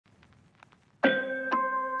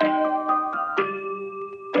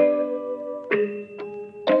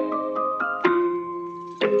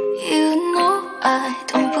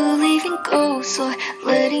close or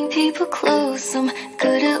letting people close. I'm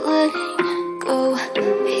good at letting go.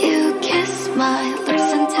 You kiss my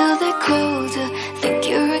lips until they're colder. Think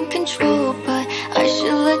you're in control, but I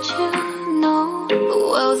should let you know.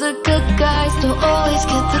 Well, the good guys don't always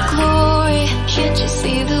get the glory. Can't you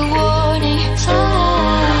see the warning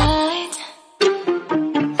signs?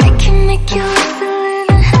 I can make you live the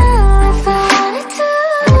living hell if I wanted to.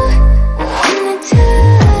 Wanted to.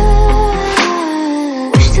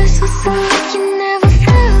 Wish this was something you never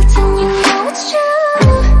felt, and you know it's true.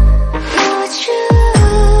 Know it's true.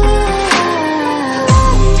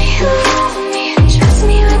 Love me, trust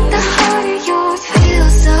me with the heart of yours. Feel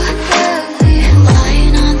so heavy,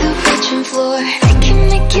 lying on the bedroom floor. I can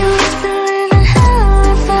make you live the living hell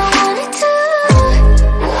if I wanted to.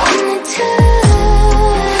 Wanted to.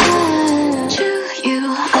 Chew you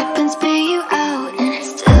up and spit you out, and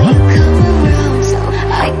still you come around, so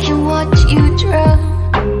I can watch you drown.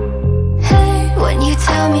 Hey, when you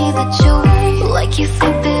tell me that you're weak, like you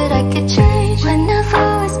think that I could change when I've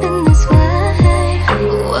always been this way.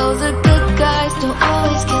 Well, the good guys don't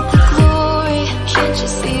always get the glory. Can't you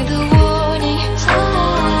see the warning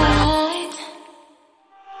signs?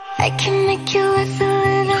 I can make you live the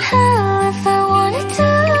living hell if I wanted to.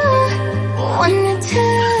 Wanted to.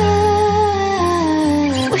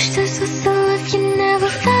 Wish this was the life you never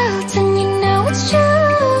felt, and you know it's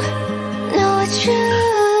true. Know it's true.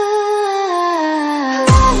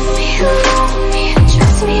 Love me,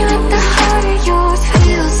 trust me with the heart of yours.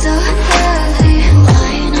 Feel so heavy,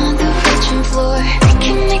 lying on the bedroom floor. I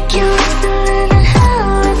can make you live the living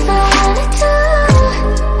hell if I wanted to.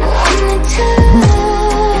 Wanted to.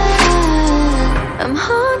 I'm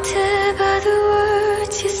haunted by the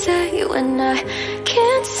words you say when I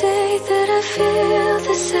can't say that I feel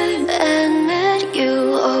the same. Admit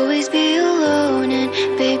you'll always be alone, and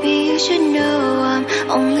baby you should know I'm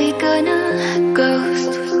only gonna ghost.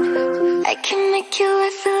 I can make you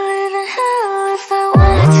live the living hell if I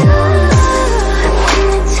wanted to.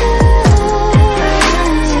 Wanted to.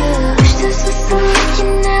 Wish this was the life you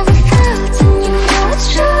never felt, and you know it's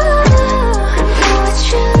true. Know it's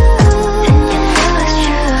true. And you know it's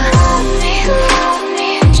true. Love me,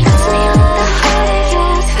 trust me with the heart of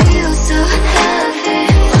yours. Feel so heavy,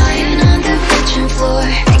 lying on the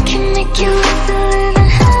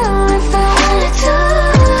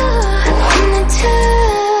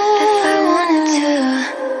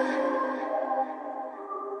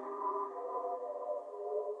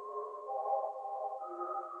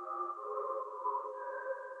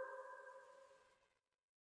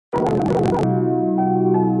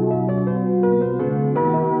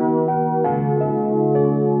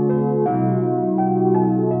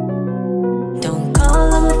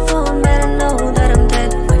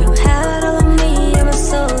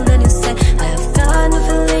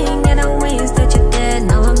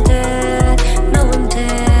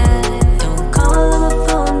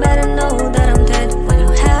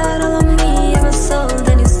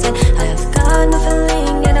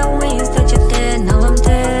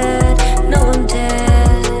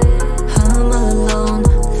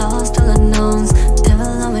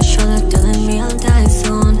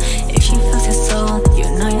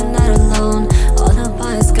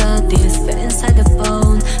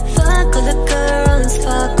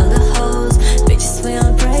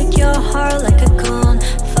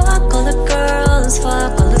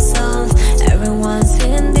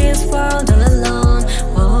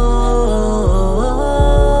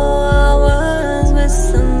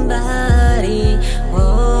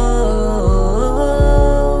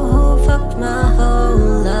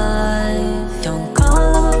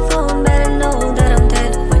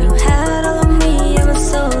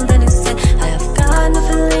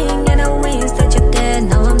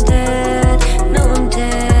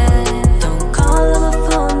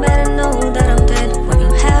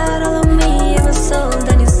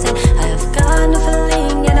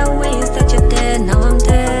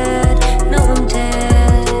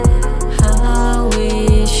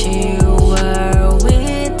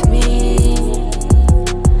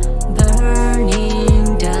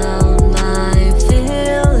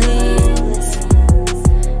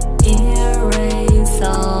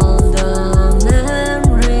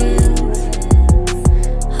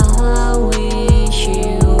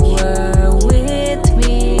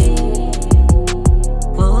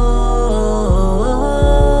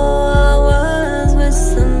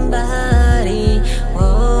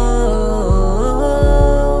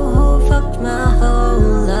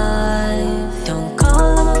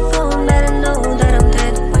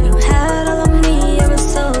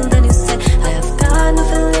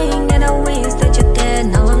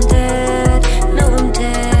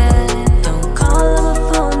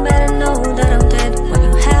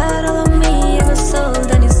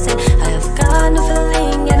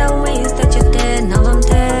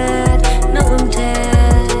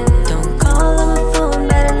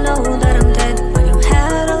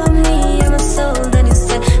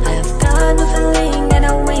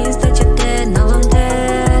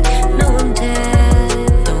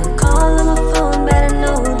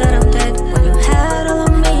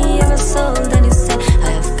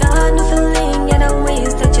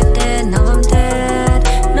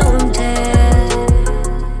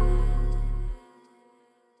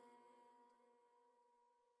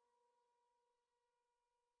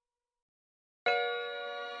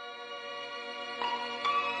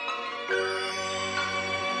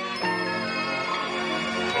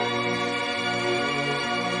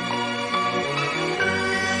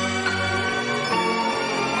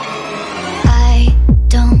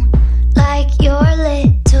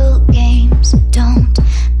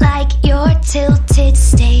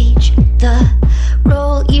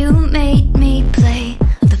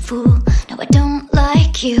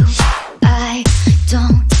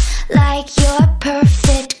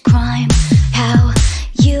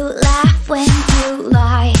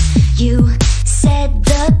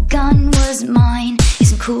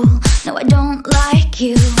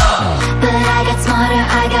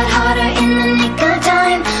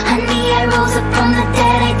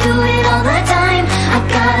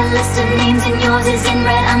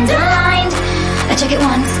I check it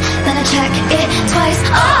once, then I check it twice.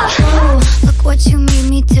 Oh, look what you made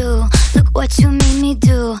me do. Look what you made me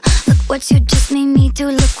do. Look what you just made me do.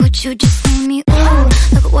 Look what you just made me. Ooh,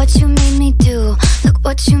 look what you made me do. Look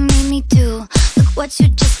what you made me do. Look what you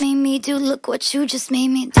just made me do. Look what you just made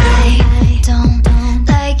me do. I don't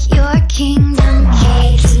like your kingdom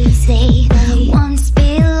keys. They once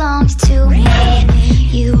belonged to me.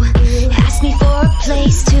 You asked me for a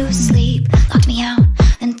place to sleep, locked me out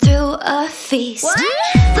and threw a feast. What?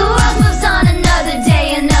 The world moves on, another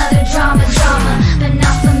day, another drama, but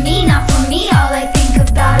not for me, not for me. All I think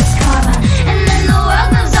about is karma. And then the world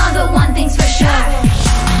moves on, but one thing's for sure,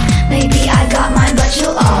 maybe I got mine, but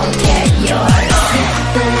you'll all get yours.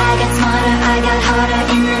 But I got smarter, I got harder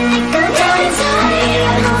in the nick of time.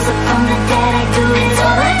 I rose up from the dead, I do it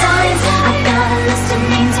all the time. I got a list of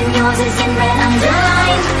names and yours is in red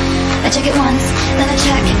underlined. I check it once, then I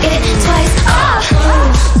check it twice. Oh,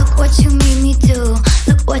 look what you made me do.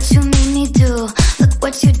 Look what you made me do. Look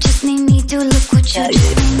what you just made me do. Look what you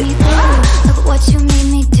just made me do. Look what you made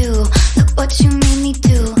me do. Look what you made me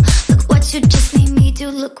do. Look what you just made me do.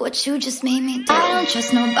 Look what you just made me do. I don't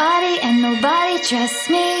trust nobody and nobody trusts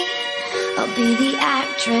me. I'll be the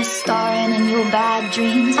actress starring in your bad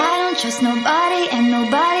dreams. I don't trust nobody and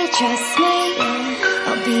nobody trusts me.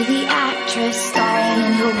 I'll be the actress starring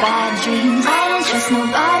in your bad dreams. I don't trust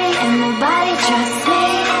nobody and nobody trusts me.